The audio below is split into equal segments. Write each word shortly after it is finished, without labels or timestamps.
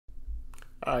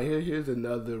All right, here's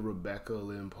another Rebecca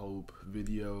Lynn Pope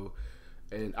video,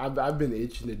 and I've been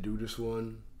itching to do this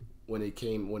one when it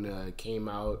came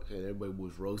out, and everybody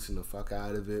was roasting the fuck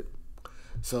out of it.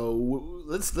 So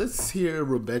let's hear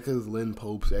Rebecca Lynn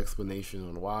Pope's explanation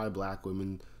on why black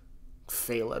women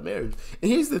fail at marriage.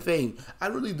 And here's the thing: I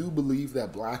really do believe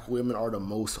that black women are the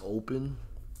most open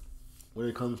when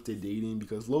it comes to dating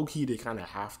because low key they kind of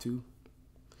have to.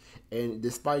 And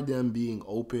despite them being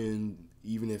open,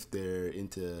 even if they're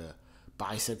into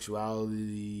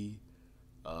bisexuality,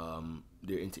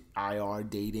 they're into IR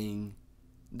dating,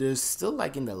 they're still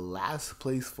like in the last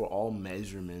place for all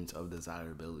measurements of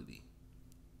desirability.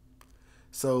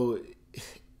 So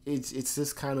it's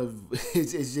just kind of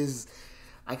it's just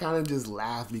I kind of just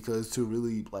laugh because to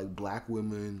really like black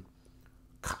women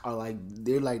are like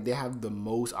they have the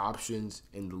most options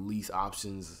and the least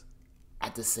options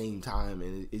at the same time,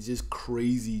 and it's just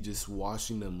crazy just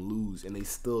watching them lose and they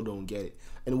still don't get it.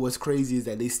 And what's crazy is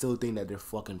that they still think that they're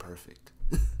fucking perfect.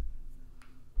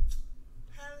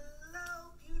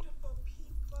 Hello, beautiful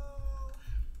people.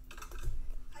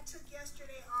 I took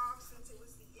yesterday off since it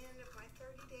was the end of my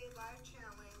 30-day live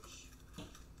challenge.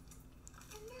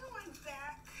 And now I'm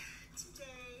back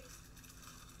today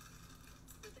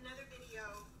with another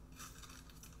video.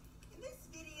 And this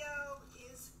video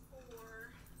is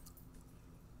for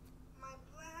my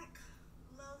black,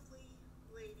 lovely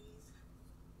ladies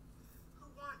who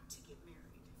want to get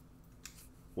married.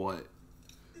 What?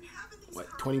 Been having these What,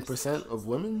 20% of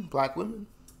women, black women?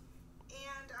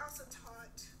 And I also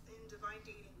taught in Divine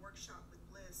Dating Workshop with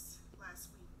Bliss last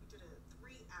week. We did a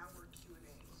 3-hour Q&A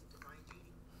in the Divine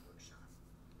Dating Workshop.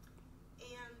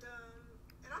 And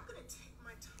I'm going to take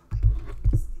my time with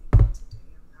this video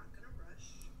today. I'm not going to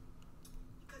rush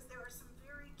because there are some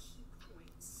very key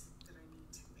points that I need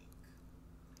to make.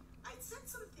 I said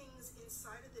some things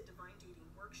inside of the Divine Dating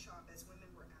Workshop as women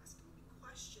were asking me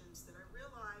questions that I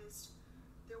realized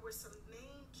there were some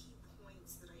main key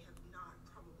points that I have not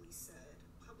probably said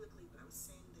publicly, but I was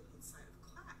saying them inside of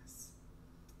class.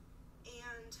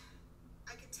 And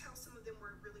I could tell some of them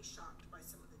were really shocked by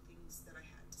some of the things that I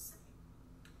had to say.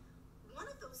 One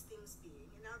of those things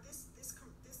being, and now this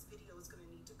video is going to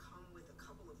need to come with a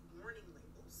couple of warning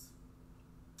labels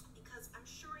because I'm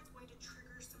sure it's going to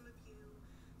trigger some of you.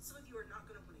 Some of you are not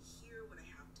going to want to hear what I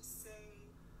have to say.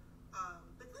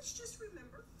 But let's just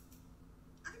remember,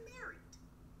 I'm married.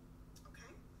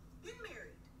 Okay? Been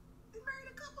married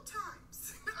a couple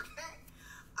times. Okay?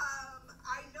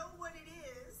 I know what it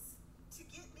is to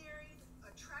get married,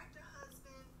 attract a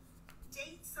husband,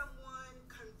 date someone,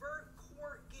 convert,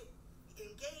 court, get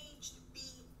engaged, be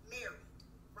married.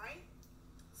 Right?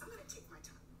 So I'm going to take my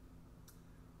time.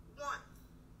 One,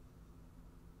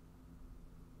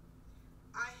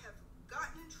 I have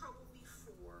gotten in trouble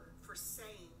before for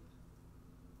saying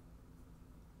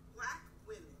black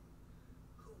women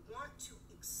who want to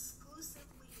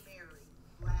exclusively marry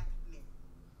black men.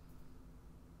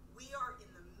 We are in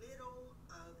the middle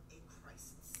of a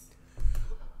crisis.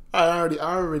 I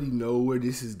already know where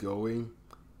this is going.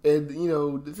 And you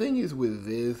know, the thing is with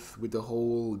this, with the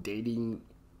whole dating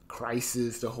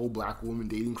crisis, the whole black woman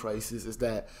dating crisis, is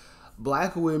that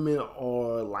black women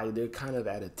are like they're kind of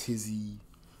at a tizzy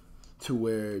to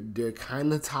where they're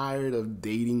kind of tired of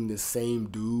dating the same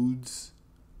dudes,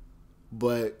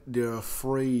 but they're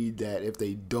afraid that if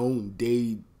they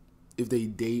date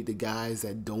the guys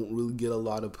that don't really get a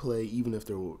lot of play, even if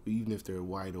they're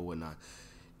white or whatnot,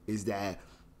 is that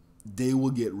they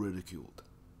will get ridiculed.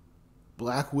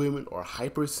 Black women are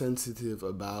hypersensitive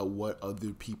about what other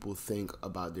people think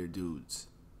about their dudes.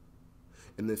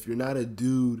 And if you're not a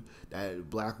dude that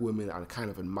black women are kind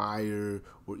of admire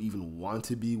or even want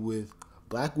to be with,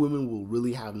 black women will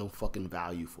really have no fucking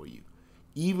value for you.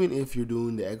 Even if you're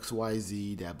doing the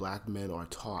XYZ that black men are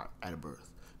taught at birth.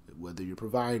 Whether you're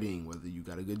providing, whether you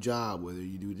got a good job, whether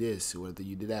you do this, whether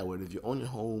you do that, whether if you own your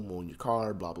home, own your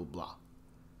car, blah, blah, blah.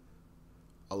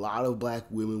 A lot of black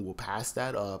women will pass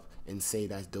that up and say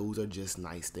that those are just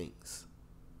nice things.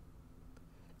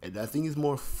 And nothing is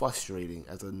more frustrating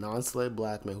as a non-celeb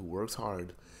black man who works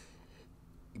hard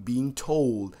being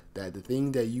told that the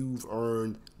thing that you've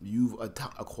earned, you've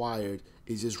acquired,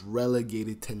 is just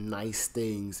relegated to nice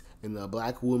things, and the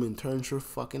black woman turns her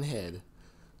fucking head,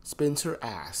 spins her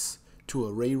ass to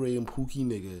a Ray Ray and Pookie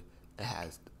nigga that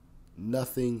has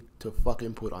nothing to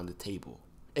fucking put on the table.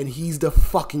 And he's the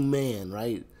fucking man,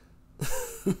 right?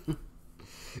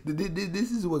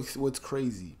 This is what's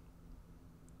crazy.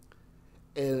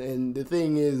 And the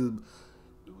thing is,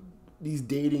 these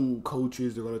dating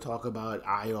coaches are going to talk about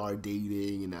IR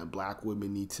dating and that black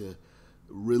women need to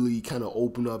really kind of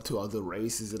open up to other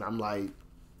races. And I'm like,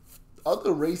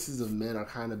 other races of men are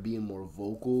kind of being more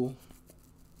vocal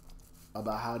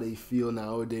about how they feel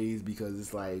nowadays, because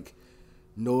it's like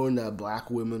knowing that black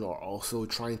women are also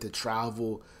trying to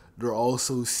travel, they're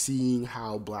also seeing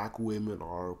how black women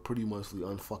are pretty much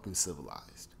unfucking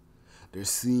civilized. They're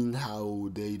seeing how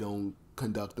they don't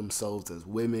conduct themselves as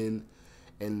women,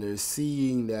 and they're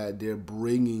seeing that they're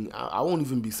bringing. I won't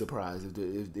even be surprised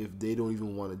if they don't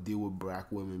even want to deal with black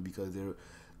women, because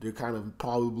they're kind of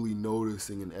probably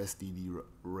noticing an STD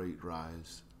rate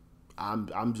rise.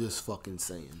 I'm just fucking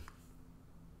saying.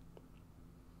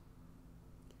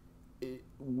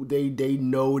 They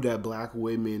know that black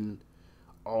women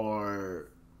are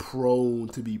prone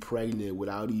to be pregnant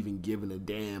without even giving a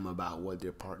damn about what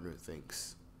their partner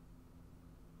thinks.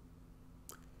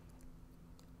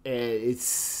 And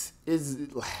it's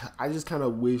I just kind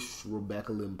of wish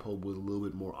Rebecca Lynn Pope was a little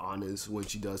bit more honest when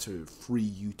she does her free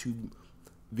YouTube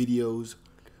videos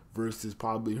versus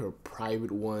probably her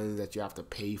private ones that you have to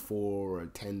pay for or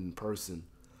attend in person.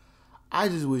 I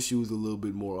just wish she was a little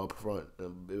bit more upfront,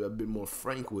 a bit more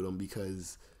frank with them,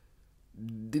 because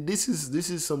this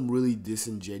is some really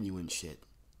disingenuous shit.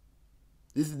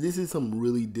 This is some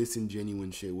really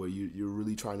disingenuous shit where you're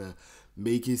really trying to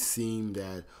make it seem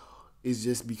that it's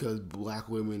just because black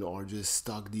women are just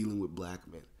stuck dealing with black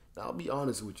men. Now, I'll be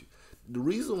honest with you. The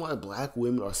reason why black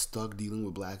women are stuck dealing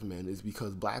with black men is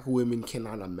because black women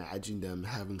cannot imagine them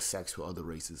having sex with other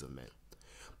races of men.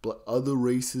 But other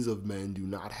races of men do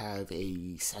not have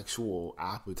a sexual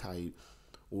appetite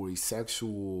or a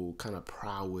sexual kind of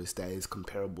prowess that is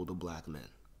comparable to black men.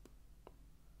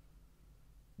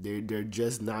 They're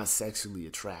just not sexually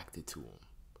attracted to them,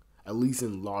 at least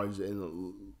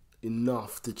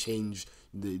enough to change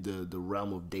the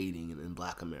realm of dating in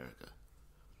Black America.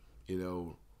 You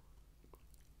know,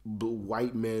 but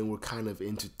white men were kind of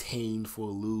entertained for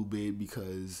a little bit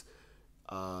because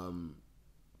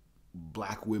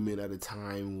black women at the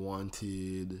time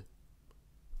wanted,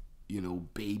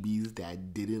 babies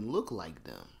that didn't look like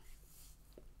them.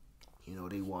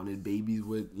 They wanted babies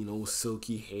with,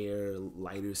 silky hair,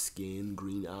 lighter skin,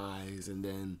 green eyes, and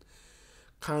then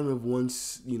kind of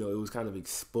once, it was kind of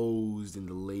exposed in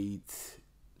the late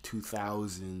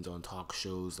 2000s on talk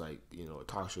shows like,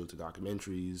 talk shows to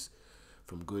documentaries,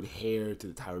 from Good Hair to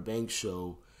the Tyra Banks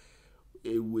show,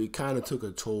 it kind of took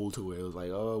a toll to where it was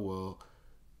like, oh, well,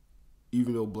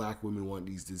 even though black women want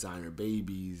these designer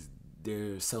babies,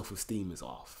 their self-esteem is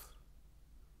off.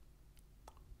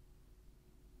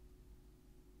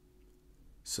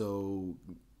 So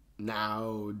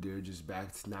now they're just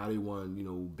back to, now they want,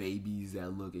 babies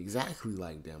that look exactly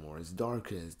like them or as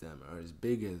dark as them or as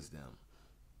big as them.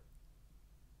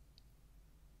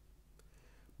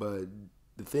 But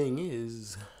the thing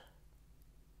is,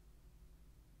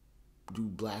 do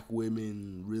black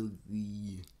women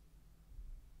really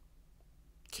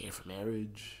care for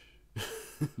marriage?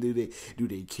 do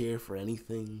they care for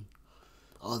anything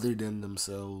other than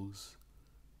themselves?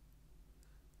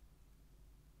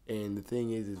 And the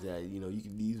thing is that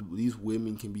these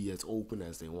women can be as open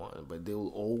as they want, but they will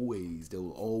always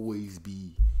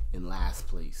be in last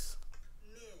place.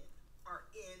 Men are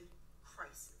in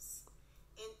crisis,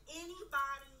 and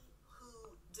anybody who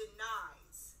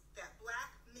denies that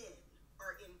black men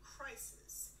are in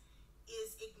crisis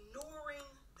is ignoring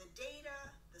the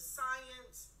data, the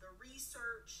science, the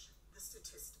research, the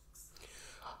statistics.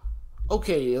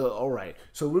 Okay, all right.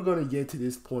 So we're gonna get to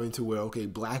this point to where, okay,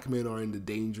 black men are in the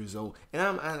danger zone, and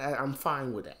I'm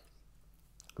fine with that,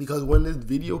 because when this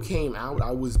video came out,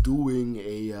 I was doing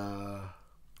a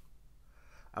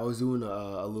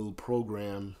little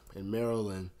program in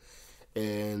Maryland,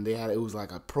 and it was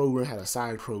like a program, had a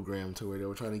side program to where they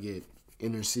were trying to get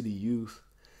inner city youth,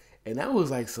 and that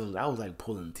was like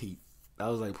pulling teeth.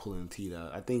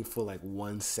 I think for like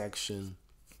one section,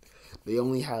 they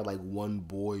only had like one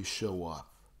boy show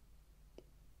up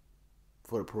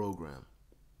for the program.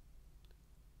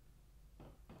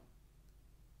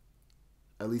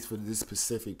 At least for this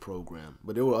specific program.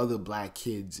 But there were other black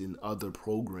kids in other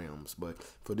programs. But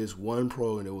for this one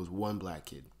program, there was one black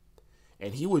kid.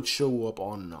 And he would show up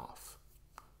on and off.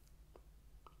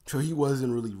 So he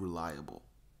wasn't really reliable.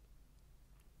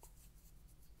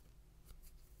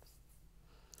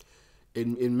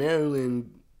 In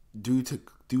Maryland, due to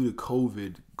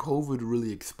COVID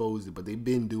really exposed it, but they've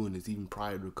been doing this even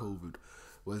prior to COVID,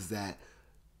 was that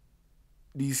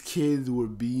these kids were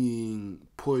being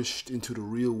pushed into the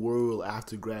real world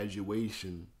after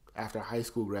graduation, after high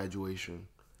school graduation,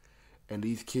 and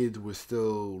these kids were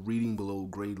still reading below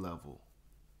grade level.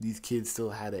 These kids still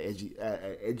had an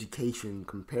education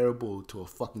comparable to a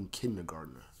fucking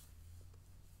kindergartner.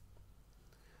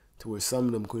 to where some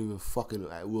of them couldn't even fucking,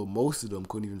 well, most of them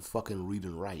couldn't even fucking read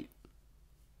and write.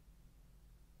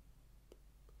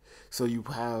 So you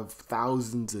have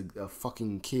thousands of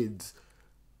fucking kids,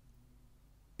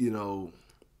 you know,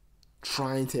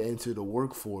 trying to enter the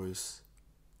workforce,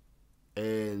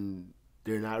 and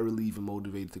they're not really even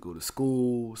motivated to go to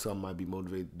school. Some might be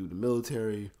motivated to do the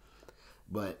military,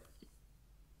 but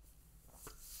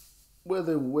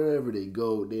wherever they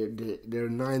go, they're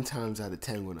 9 times out of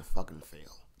 10 gonna fucking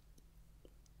fail.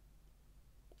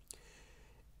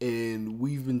 And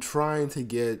we've been trying to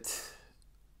get,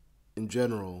 in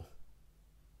general,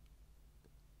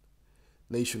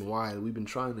 nationwide, we've been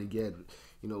trying to get,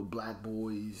 black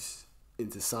boys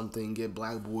into something, get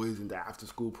black boys into after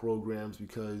school programs,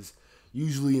 because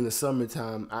usually in the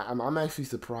summertime, I'm actually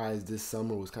surprised this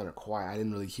summer was kind of quiet. I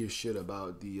didn't really hear shit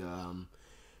about the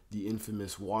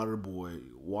infamous water boys.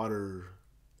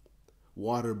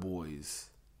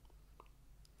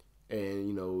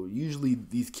 And usually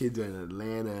these kids are in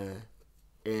Atlanta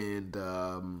and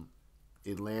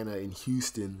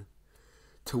Houston,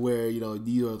 to where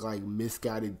these are like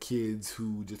misguided kids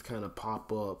who just kind of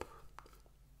pop up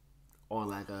on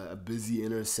like a busy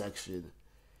intersection,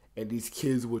 and these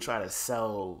kids will try to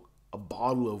sell a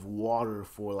bottle of water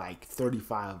for like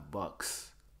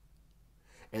 $35,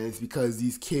 and it's because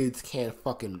these kids can't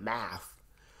fucking math.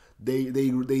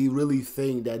 They really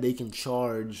think that they can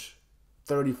charge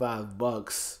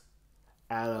 $35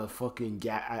 at a fucking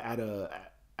at a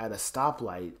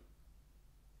stoplight,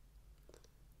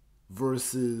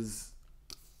 versus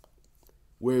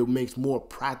where it makes more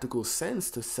practical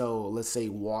sense to sell, let's say,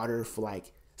 water for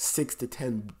like $6 to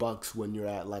 $10 when you're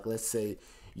at, like, let's say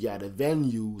you're at a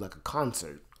venue like a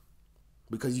concert,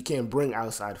 because you can't bring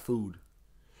outside food.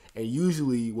 And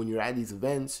usually when you're at these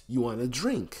events, you want to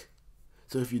drink.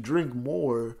 So if you drink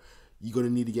more, you're going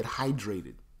to need to get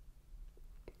hydrated.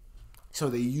 So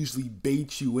they usually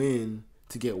bait you in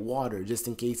to get water, just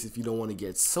in case if you don't want to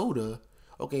get soda.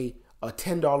 Okay, a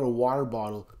 $10 water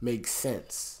bottle makes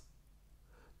sense,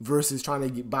 versus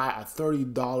trying to buy a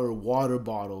 $30 water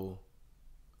bottle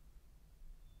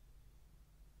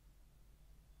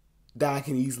that I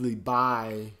can easily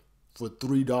buy for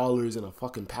 $3 in a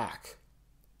fucking pack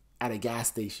at a gas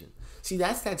station. See,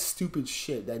 that's that stupid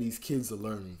shit that these kids are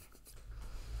learning,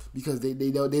 because they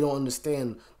don't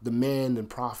understand demand and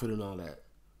profit and all that.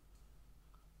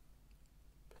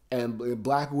 And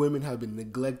black women have been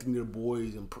neglecting their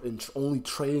boys and only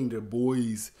training their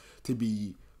boys to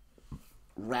be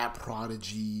rap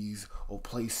prodigies or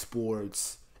play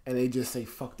sports, and they just say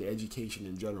fuck the education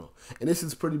in general. And this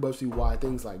is pretty much why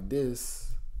things like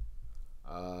this.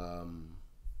 Let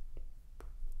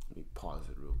me pause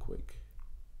it real quick.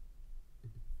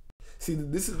 See,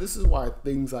 this is why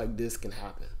things like this can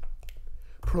happen.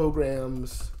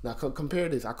 Programs. Now compare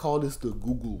this. I call this the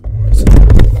Google Wars.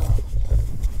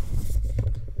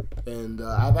 And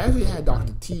I've actually had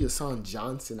Dr. T. Hassan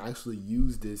Johnson actually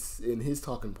use this in his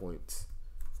talking points.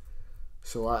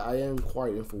 So I am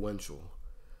quite influential.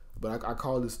 But I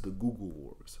call this the Google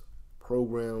Wars.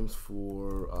 Programs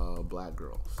for black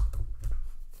girls.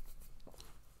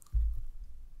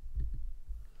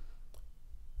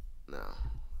 Now,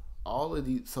 all of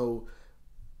these, so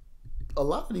a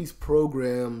lot of these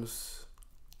programs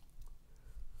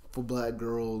for black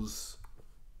girls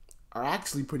are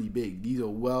actually pretty big. These are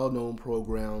well-known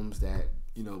programs that,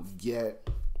 get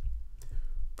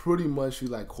pretty much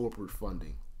like corporate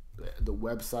funding. The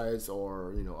websites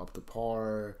are, up to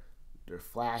par. They're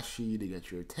flashy. They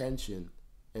get your attention,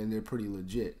 and they're pretty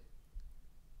legit.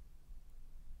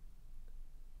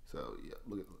 So yeah,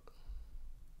 look at.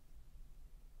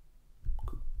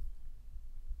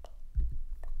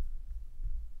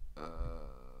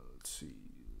 Let's see.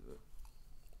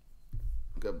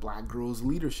 We got Black Girls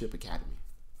Leadership Academy.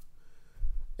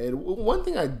 And one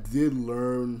thing I did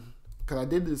learn, because I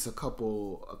did this a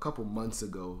couple months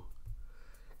ago,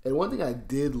 and one thing I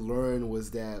did learn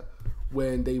was that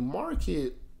when they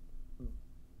market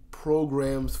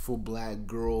programs for black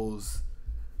girls,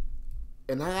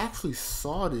 and I actually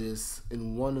saw this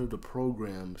in one of the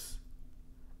programs,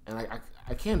 and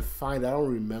I can't find it, I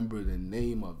don't remember the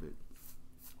name of it.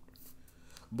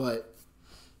 But,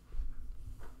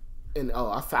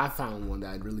 I found one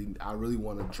that I really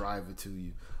want to drive it to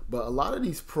you. But a lot of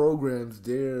these programs,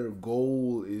 their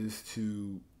goal is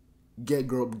to get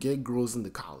girls into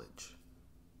college,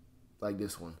 like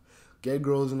this one. Get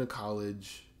girls into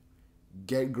college,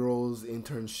 get girls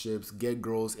internships, get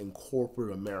girls in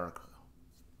corporate America.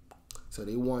 So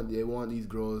they want these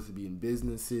girls to be in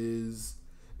businesses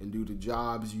and do the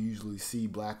jobs you usually see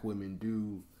black women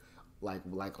do, like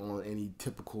on any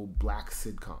typical black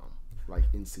sitcom, like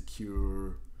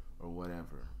insecure or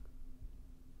whatever.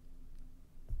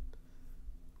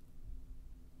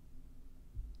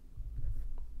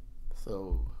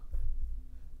 So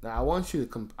now I want you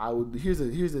to here's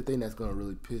the thing that's gonna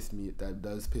really that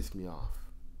does piss me off.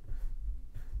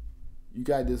 You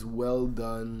got this well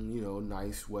done,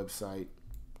 nice website.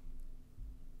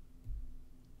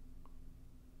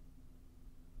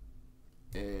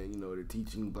 And they're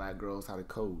teaching black girls how to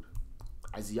code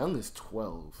as young as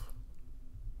 12.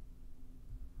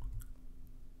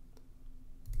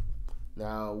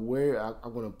 Now, where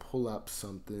I'm gonna pull up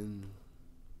something.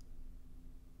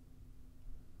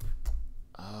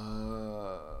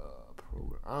 I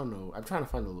don't know. I'm trying to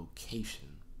find the location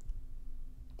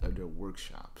of their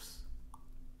workshops.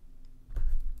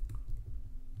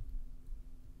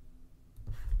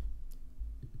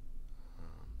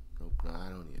 Nope, no, I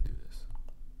don't need to do this.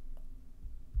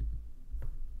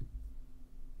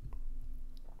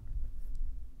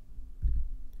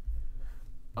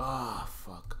 Ah,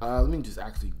 fuck. Let me just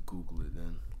actually Google it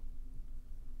then.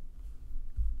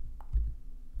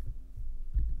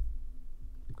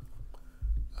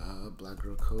 Black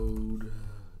girl code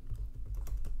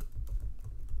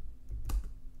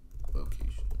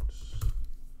locations.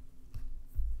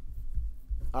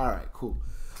 All right, cool.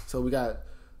 So we got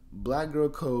black girl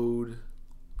code.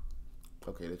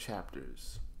 Okay, the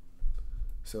chapters.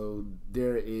 So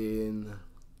they're in.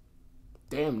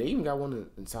 Damn, they even got one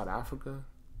in South Africa.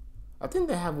 I think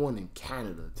they have one in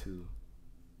Canada too.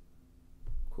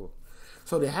 Cool.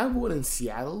 So they have one in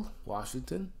Seattle,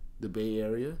 Washington, the Bay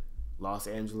Area, Los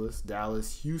Angeles,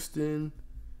 Dallas, Houston,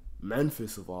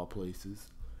 Memphis of all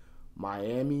places,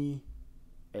 Miami,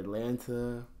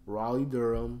 Atlanta,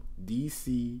 Raleigh-Durham,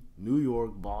 D.C., New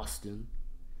York, Boston,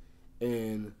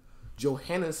 and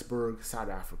Johannesburg, South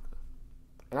Africa.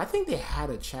 And I think they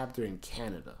had a chapter in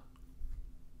Canada.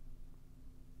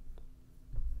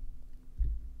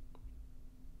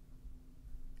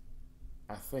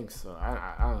 I think so.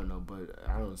 I don't know, but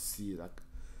I don't see it. Like,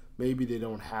 maybe they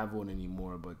don't have one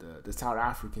anymore, but the South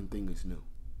African thing is new.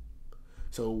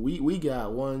 So we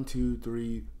got 1, 2,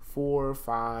 3, 4,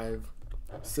 5,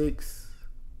 6.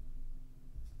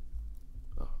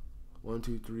 1,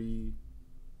 2, 3,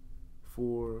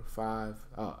 4, 5.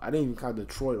 Oh, I didn't even count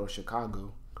Detroit or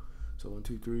Chicago. So 1,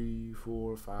 2, 3,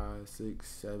 4, 5, 6,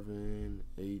 7,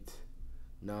 8,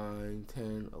 9,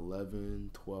 10,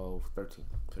 11, 12, 13.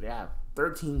 So they have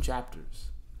 13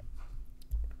 chapters.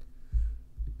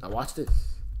 Now watch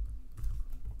this.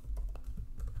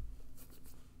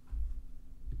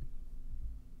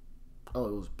 Oh,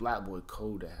 it was Black Boy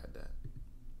Code that had that.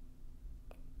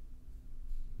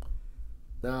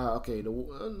 Now, okay, the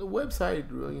website,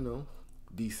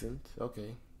 decent.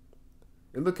 Okay.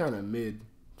 It looked kind of mid,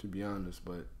 to be honest,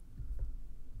 but,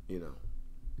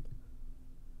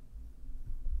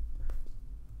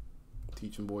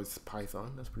 teaching boys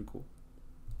Python, that's pretty cool.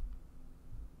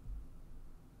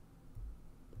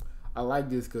 I like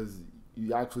this because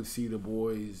you actually see the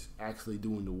boys actually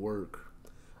doing the work.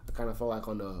 I kind of felt like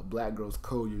on the Black Girls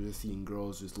Code, you're just seeing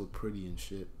girls just look pretty and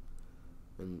shit.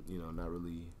 And, not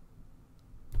really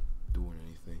doing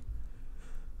anything.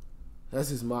 That's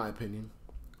just my opinion.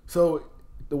 So,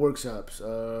 the workshops,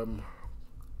 the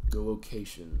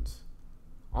locations.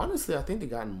 Honestly, I think they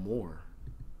gotten more.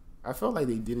 I felt like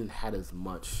they didn't have as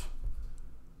much.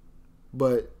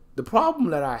 But the problem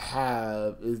that I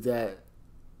have is that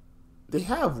they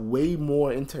have way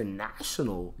more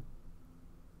international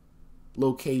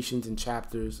locations and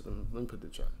chapters. Let me put the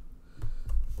chart.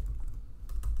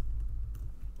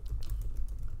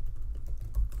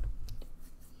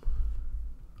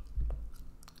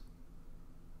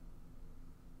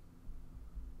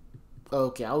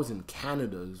 Okay, I was in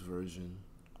Canada's version.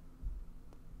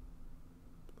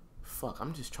 Fuck,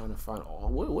 I'm just trying to find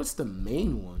what's the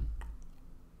main one?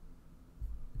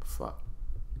 Fuck.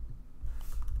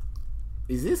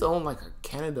 Is this on like a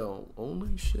Canada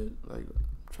only shit? Like, I'm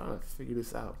trying to figure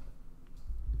this out.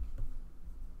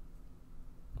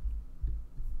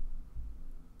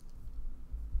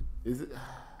 Is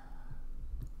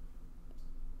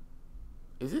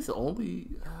this only?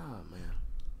 Ah, man.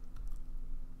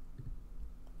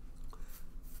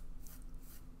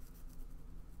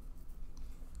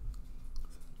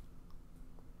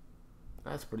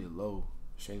 That's pretty low,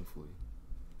 shamefully.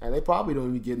 And they probably don't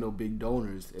even get no big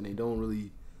donors, and they don't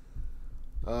really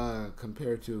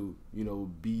compare to,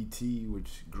 BT,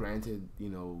 which granted,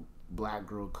 Black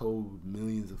Girl Code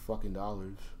millions of fucking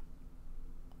dollars.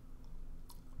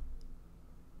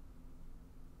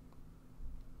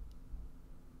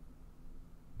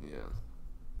 Yeah.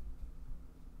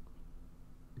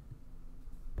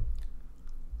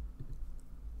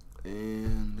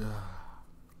 And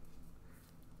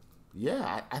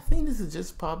yeah, I think this is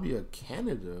just probably a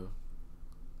Canada.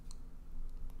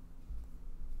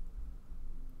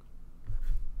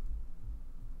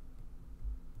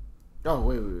 Oh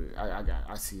wait.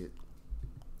 I see it.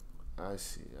 I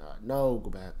see. No,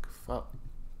 go back. Fuck.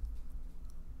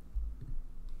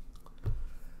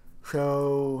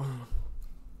 So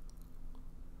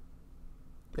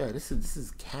yeah, this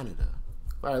is Canada.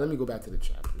 All right, let me go back to the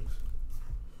chapters.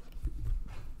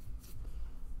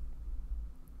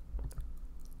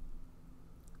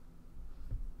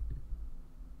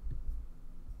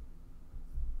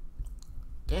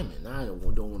 Damn it! Now I don't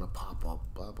want to pop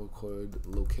up code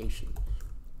location.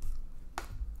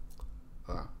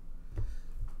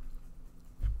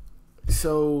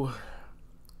 So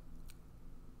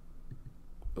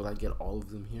will I get all of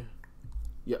them here?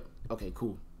 Yep. Okay.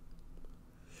 Cool.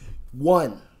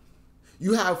 One.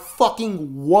 You have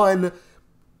fucking one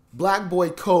black boy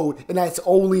code, and that's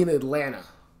only in Atlanta.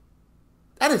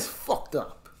 That is fucked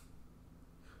up.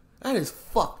 That is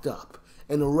fucked up.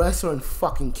 And the rest are in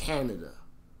fucking Canada.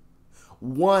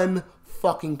 One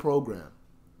fucking program.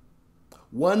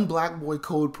 One black boy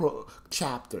code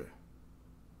chapter.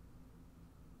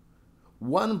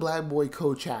 One black boy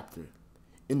code chapter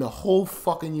in the whole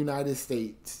fucking United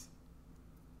States.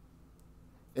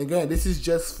 Again, this is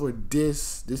just for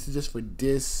this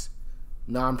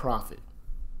nonprofit.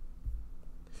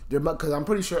 Because I'm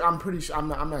pretty sure I'm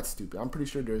not stupid. I'm pretty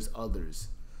sure there's others.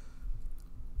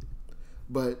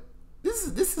 But this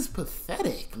is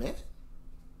pathetic, man.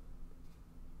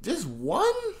 Just one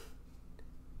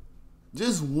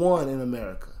in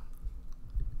America.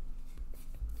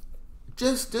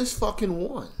 Just fucking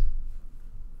one.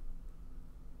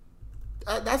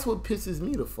 That's what pisses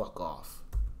me the fuck off.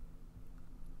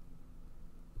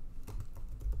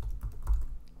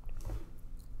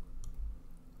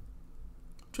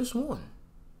 Just one.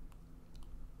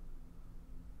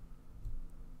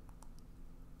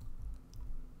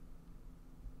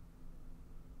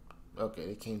 Okay,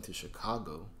 they came to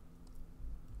Chicago,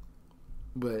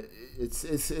 but it's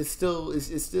still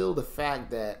the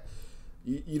fact that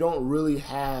you don't really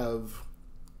have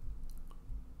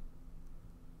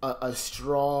a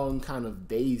strong kind of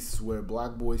base where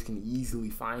black boys can easily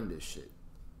find this shit.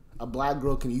 A black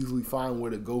girl can easily find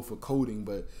where to go for coding,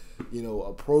 but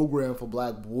a program for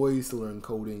black boys to learn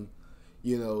coding,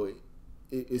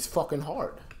 it's fucking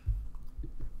hard.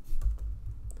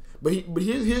 But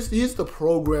here's the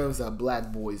programs that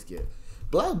black boys get.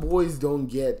 Black boys don't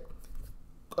get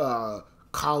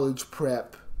college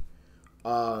prep.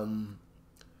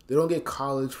 They don't get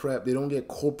college prep. They don't get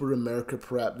corporate America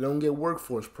prep. They don't get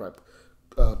workforce prep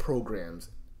programs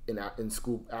in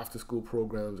school, after school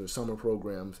programs or summer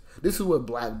programs. This is what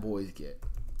black boys get.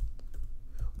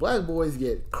 Black boys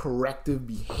get corrective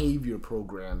behavior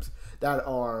programs that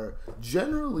are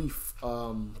generally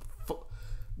funded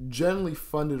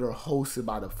or hosted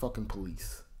by the fucking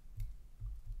police.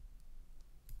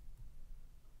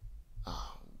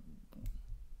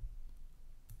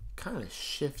 Kind of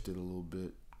shifted a little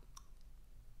bit.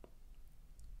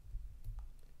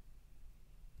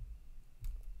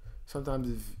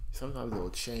 Sometimes it'll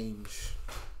change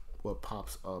what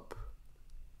pops up.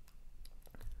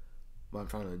 But I'm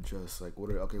trying to adjust. Like, what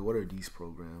are these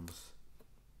programs?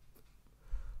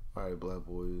 All right, black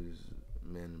boys,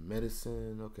 man,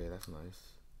 medicine. Okay, that's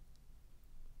nice.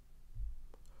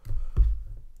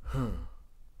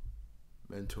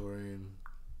 Mentoring.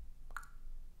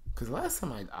 Because last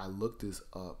time I looked this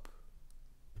up,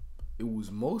 it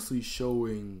was mostly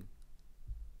showing.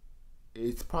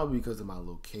 It's probably because of my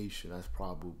location. That's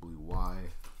probably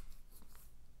why.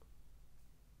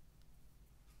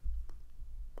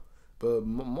 But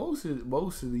most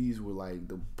of these were like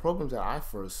the programs that I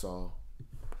first saw.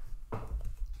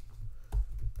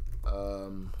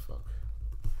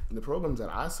 The programs that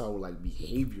I saw were like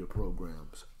behavior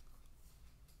programs.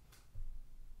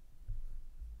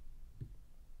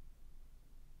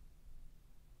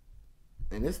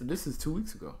 And this is 2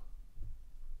 weeks ago.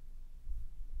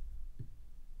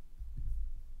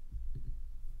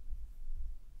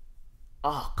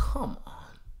 Oh, come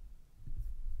on.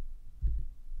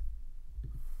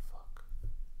 Fuck.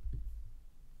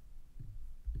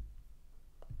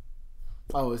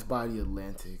 Oh, it's by the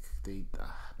Atlantic.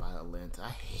 By Atlanta. I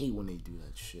hate when they do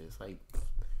that shit. It's like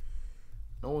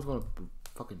no one's gonna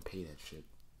fucking pay that shit.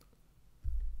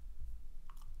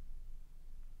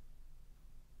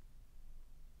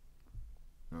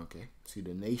 Okay. See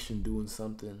the nation doing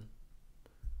something.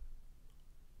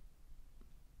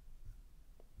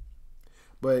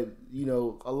 But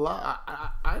a lot.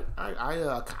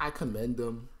 I commend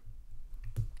them.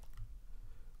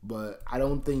 But I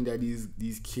don't think that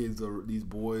these kids or these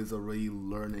boys are really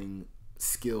learning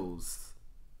skills.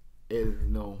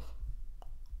 And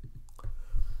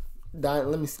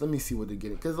let me see what they're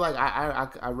getting. Cause like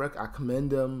I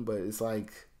commend them, but it's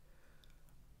like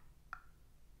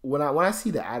when I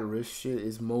see the at risk shit,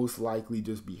 it's most likely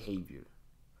just behavior.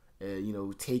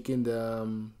 Taking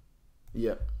them.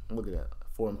 Yeah, look at that.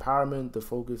 For empowerment, the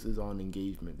focus is on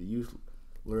engagement. The youth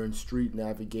learn street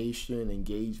navigation,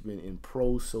 engagement in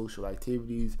pro-social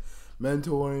activities,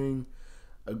 mentoring,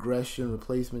 aggression,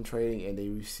 replacement training, and they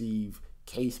receive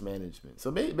case management.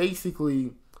 So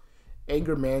basically,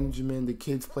 anger management, the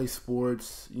kids play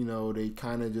sports, they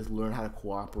kind of just learn how to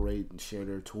cooperate and share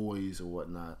their toys or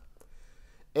whatnot.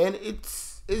 And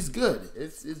it's good.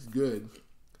 It's good.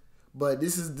 But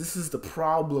this is the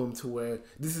problem to where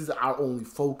this is our only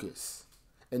focus.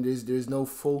 And there's no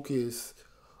focus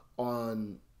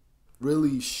on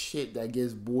really shit that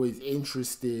gets boys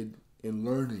interested in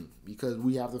learning, because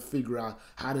we have to figure out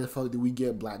how the fuck do we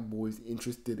get black boys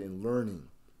interested in learning,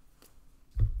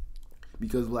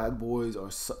 because black boys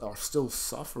are still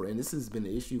suffering. This has been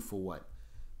an issue for what,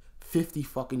 50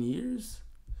 fucking years,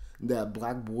 that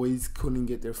black boys couldn't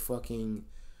get their fucking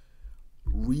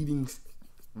reading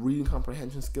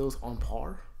comprehension skills on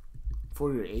par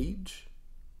for their age.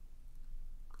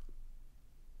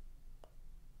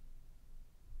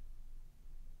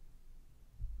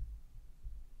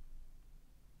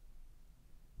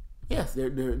 Yes,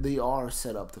 they are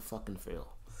set up to fucking fail,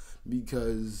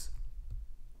 because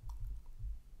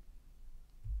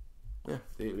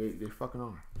they fucking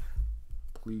are.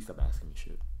 Please stop asking me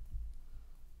shit.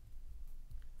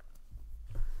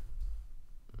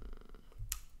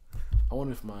 I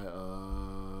wonder if my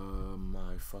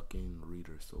my fucking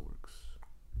reader still works.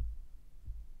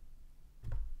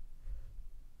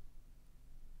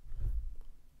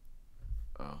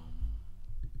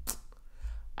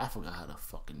 I forgot how to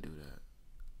fucking do that.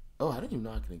 Oh, I didn't even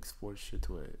know I can export shit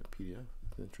to a PDF.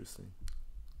 That's interesting.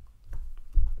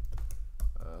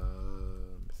 Let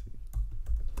me see.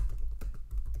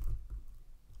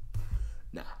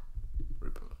 Nah.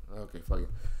 Okay, fuck it.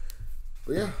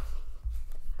 But yeah.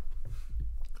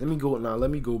 Let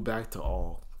me go back to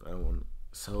all.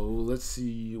 So let's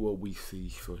see what we see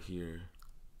for here.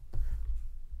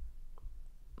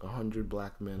 100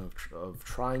 black men of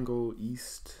Triangle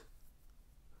East.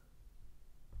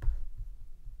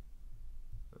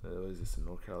 Is this in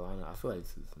North Carolina? I feel like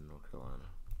this is in North Carolina.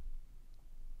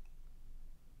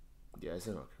 Yeah, it's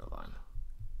in North Carolina.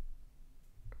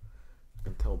 I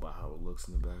can tell by how it looks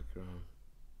in the background.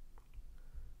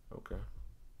 Okay.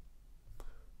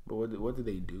 But what did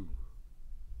they do?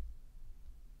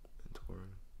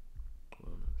 Mentoring,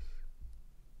 wellness,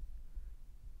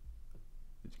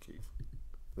 education.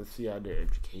 Let's see how their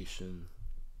education.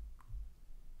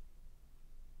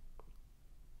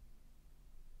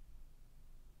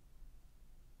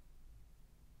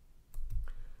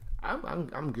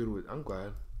 I'm good with. I'm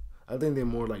glad. I think they're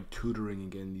more like tutoring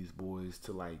again these boys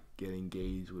to like get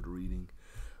engaged with reading.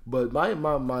 But my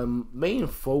main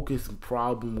focus and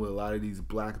problem with a lot of these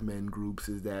black men groups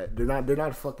is that they're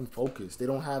not fucking focused. They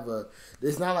don't have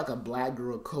it's not like a Black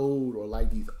Girl Code or like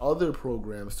these other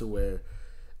programs to where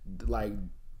like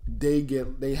they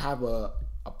have a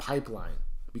pipeline.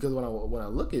 Because when I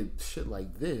look at shit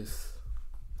like this,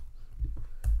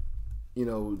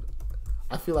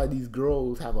 I feel like these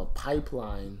girls have a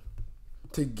pipeline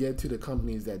to get to the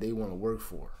companies that they want to work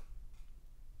for.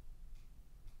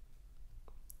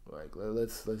 Like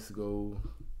let's go.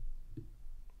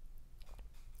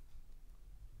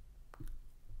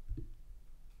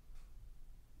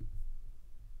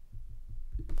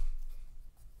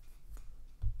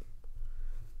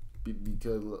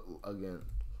 Because again,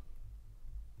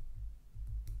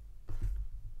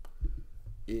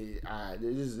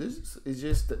 it's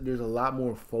just there's a lot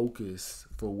more focus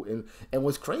for, and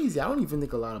what's crazy, I don't even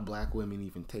think a lot of black women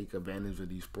even take advantage of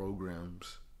these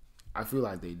programs. I feel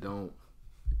like they don't.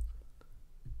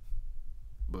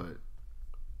 But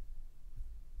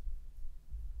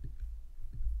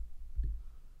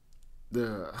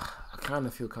I kind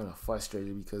of feel kind of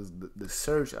frustrated because the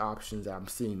search options I'm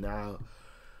seeing now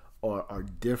are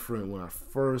different when I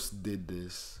first did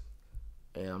this,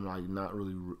 and I'm like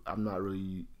I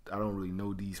don't really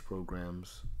know these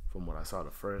programs from what I saw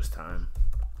the first time.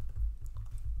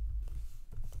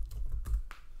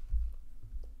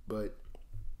 But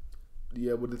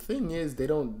yeah, but the thing is,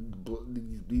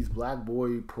 these black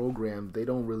boy programs, they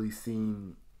don't really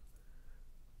seem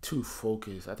too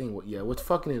focused. I think what's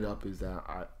fucking it up is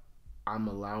that I'm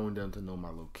allowing them to know my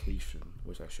location,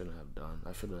 which I shouldn't have done.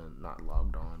 I should have not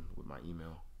logged on with my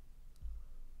email.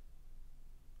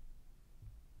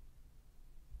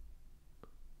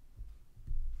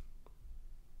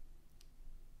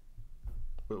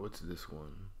 What's this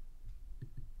one?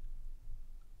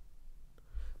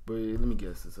 But let me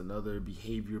guess. It's another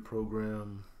behavior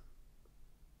program.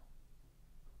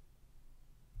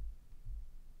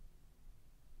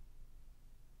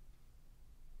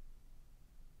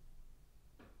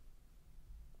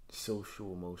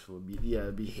 Social, emotional,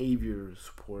 behavior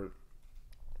support.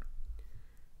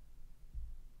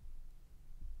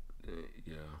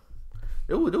 Yeah,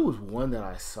 there was one that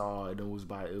I saw, and it was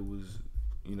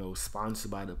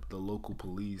sponsored by the local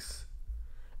police,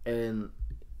 and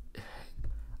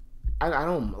I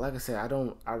don't, like I said, I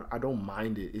don't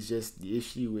mind it. It's just the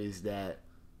issue is that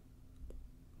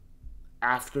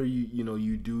after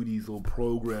you do these little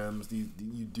programs, you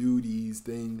do these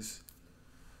things,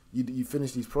 you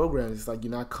finish these programs, it's like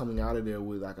you're not coming out of there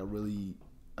with like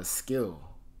a skill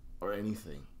or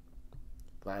anything.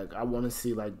 Like I want to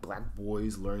see like black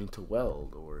boys learning to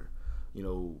weld, or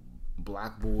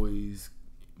black boys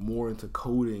more into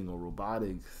coding or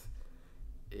robotics.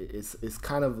 It's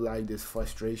kind of like this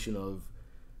frustration of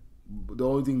the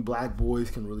only thing black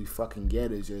boys can really fucking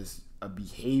get is just a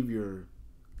behavior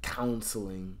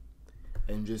counseling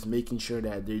and just making sure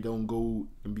that they don't go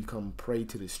and become prey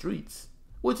to the streets,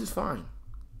 which is fine.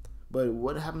 But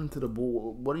what happened to the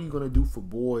boy? What are you gonna do for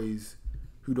boys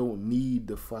who don't need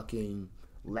the fucking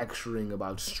lecturing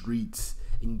about streets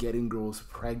and getting girls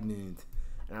pregnant?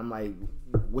 And I'm like,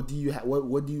 what do you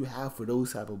what do you have for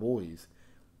those type of boys?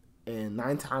 And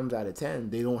 9 times out of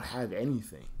 10, they don't have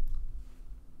anything.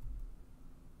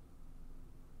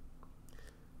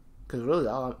 Because really,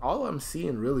 all I'm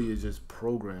seeing really is just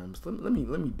programs. Let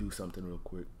me do something real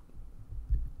quick.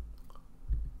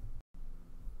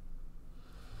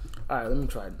 All right, let me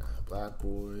try Black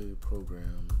Boy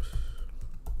programs.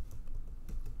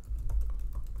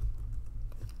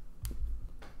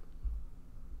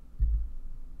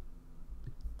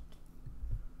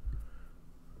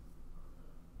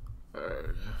 All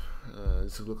right,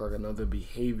 this looks like another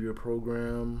behavior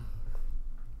program.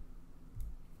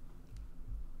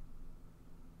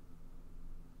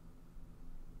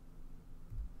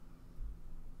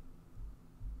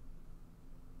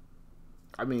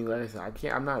 I mean, like I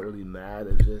said, I'm not really mad.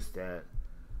 It's just that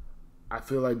I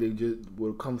feel like they just,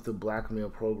 when it comes to blackmail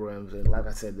programs, and like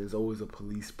I said, there's always a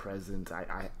police presence.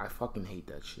 I fucking hate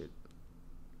that shit.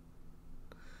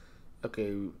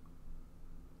 Okay.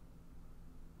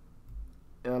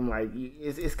 And I'm like,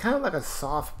 it's kind of like a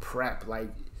soft prep. Like,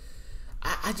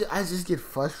 I just get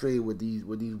frustrated with these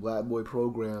black boy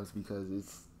programs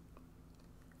because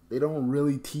they don't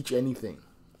really teach anything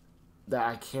that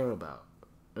I care about.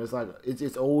 It's like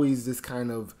it's always this kind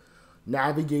of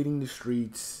navigating the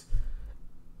streets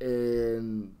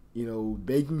and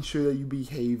making sure that you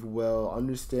behave well,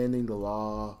 understanding the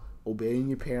law, obeying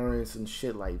your parents and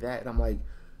shit like that. And I'm like,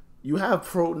 you have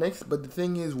next, but the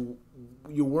thing is,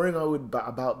 you're worrying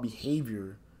about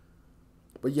behavior,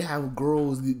 but you have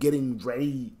girls getting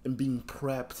ready and being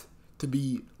prepped to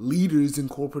be leaders in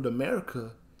corporate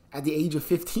America at the age of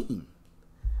 15.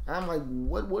 And I'm like,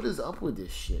 what is up with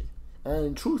this shit?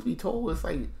 And truth be told, it's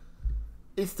like,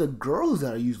 it's the girls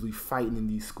that are usually fighting in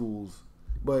these schools.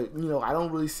 But, I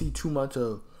don't really see too much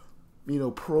of,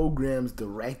 programs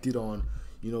directed on,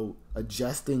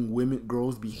 adjusting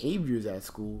girls' behaviors at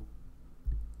school.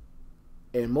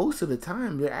 And most of the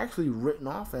time, they're actually written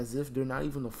off as if they're not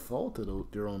even the fault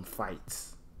of their own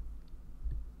fights.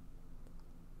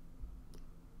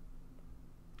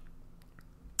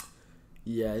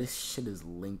 Yeah, this shit is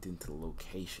linked into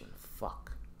location.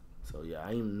 Fuck. So yeah,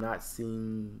 I am not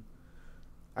seeing.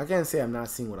 I can't say I'm not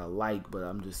seeing what I like, but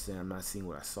I'm just saying I'm not seeing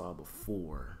what I saw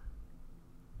before.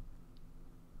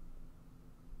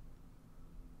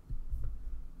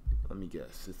 Let me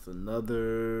guess. It's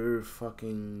another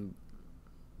fucking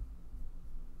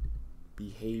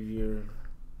behavior.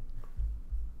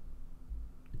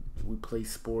 We play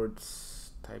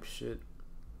sports type shit.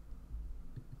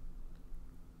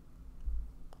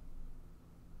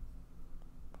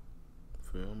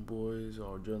 Film boys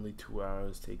are generally 2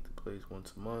 hours, take place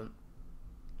once a month.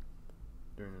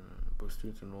 During both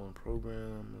students enroll in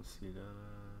program. Let's see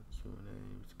that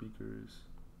Q&A speakers.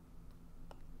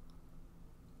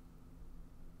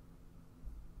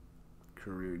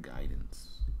 Career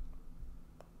guidance.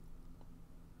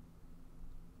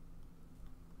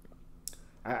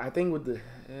 I think with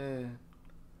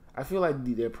I feel like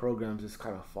their programs just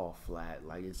kind of fall flat.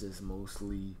 Like it's just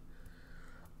mostly.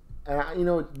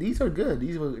 These are good.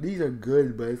 These are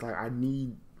good, but it's like I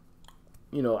need,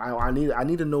 I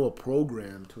need to know a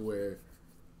program to where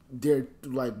they're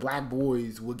like black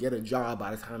boys will get a job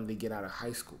by the time they get out of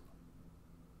high school.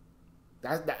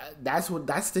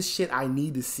 That's the shit I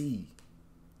need to see.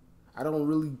 I don't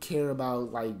really care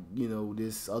about like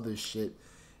this other shit,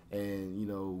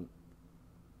 and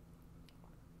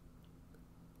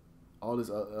all this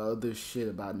other shit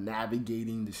about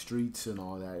navigating the streets and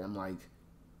all that. I'm like,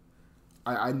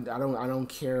 I don't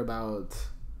care about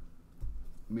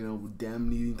them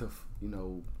needing to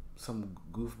some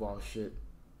goofball shit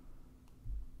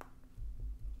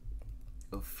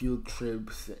of field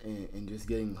trips and just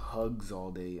getting hugs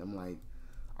all day. I'm like,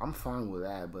 I'm fine with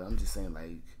that, but I'm just saying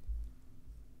like,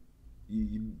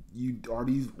 you are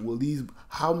these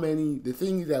how many, the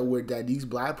thing that these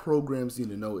black programs need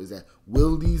to know is that,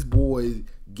 will these boys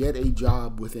get a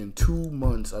job within 2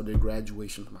 months of their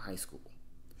graduation from high school?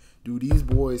 Do these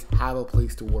boys have a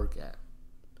place to work at?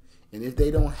 And if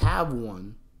they don't have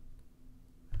one,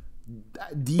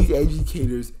 these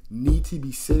educators need to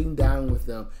be sitting down with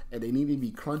them, and they need to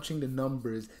be crunching the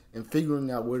numbers and figuring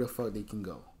out where the fuck they can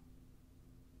go.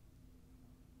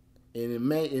 And it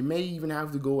may even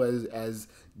have to go as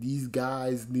these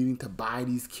guys needing to buy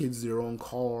these kids their own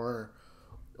car,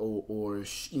 or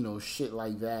shit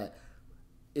like that.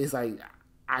 It's like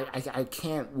I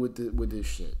can't with this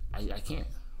shit. I can't.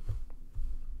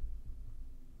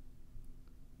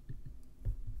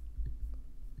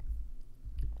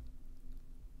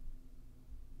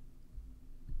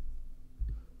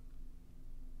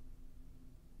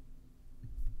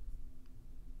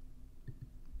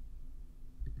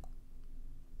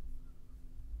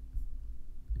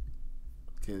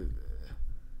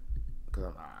 Cause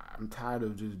I'm tired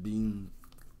of just being.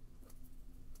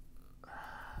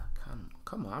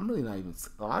 Come on, I'm really not even.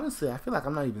 Honestly, I feel like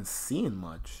I'm not even seeing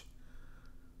much.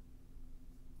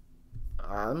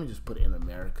 Let me just put it in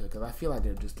America, because I feel like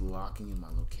they're just locking in my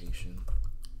location.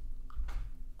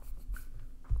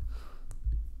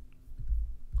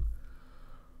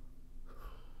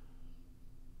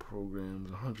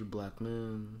 Programs, 100 black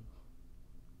men.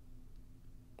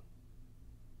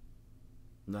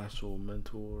 National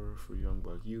mentor for young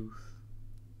black youth.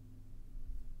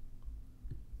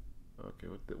 Okay,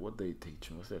 what they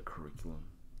teaching? What's their curriculum?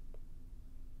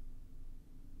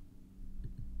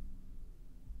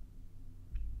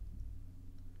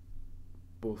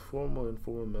 Both formal and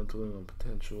informal mentoring on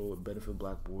potential benefit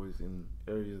black boys in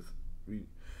areas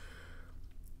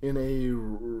in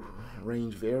a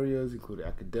range of areas, including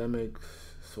academics,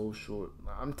 social.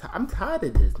 I'm tired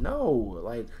of this. No,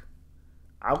 like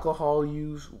alcohol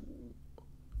use,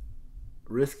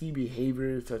 risky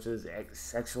behavior such as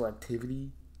sexual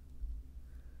activity.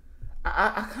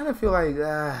 I kind of feel like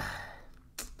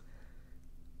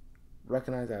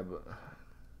recognize that, but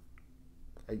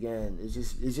again, it's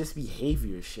just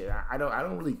behavior shit. I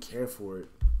don't really care for it.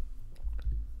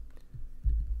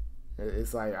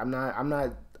 It's like I'm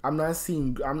not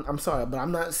seeing. I'm sorry, but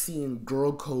I'm not seeing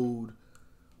girl code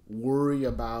worry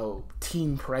about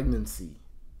teen pregnancy.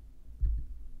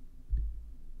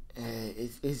 And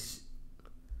it's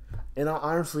and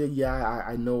honestly, yeah,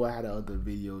 I know I had another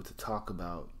video to talk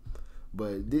about,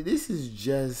 but this is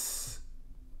just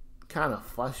kind of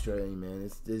frustrating, man.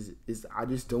 It's I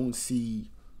just don't see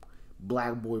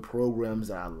black boy programs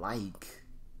that I like,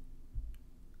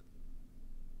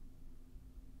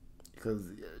 because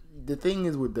the thing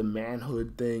is with the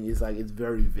manhood thing is like it's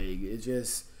very vague. It's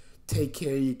just take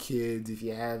care of your kids if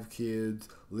you have kids,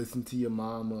 listen to your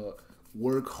mama,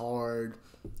 work hard,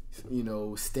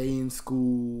 stay in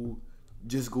school,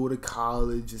 just go to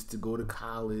college just to go to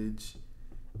college.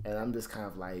 And I'm just kind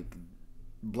of like,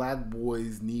 black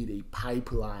boys need a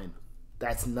pipeline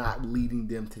that's not leading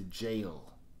them to jail.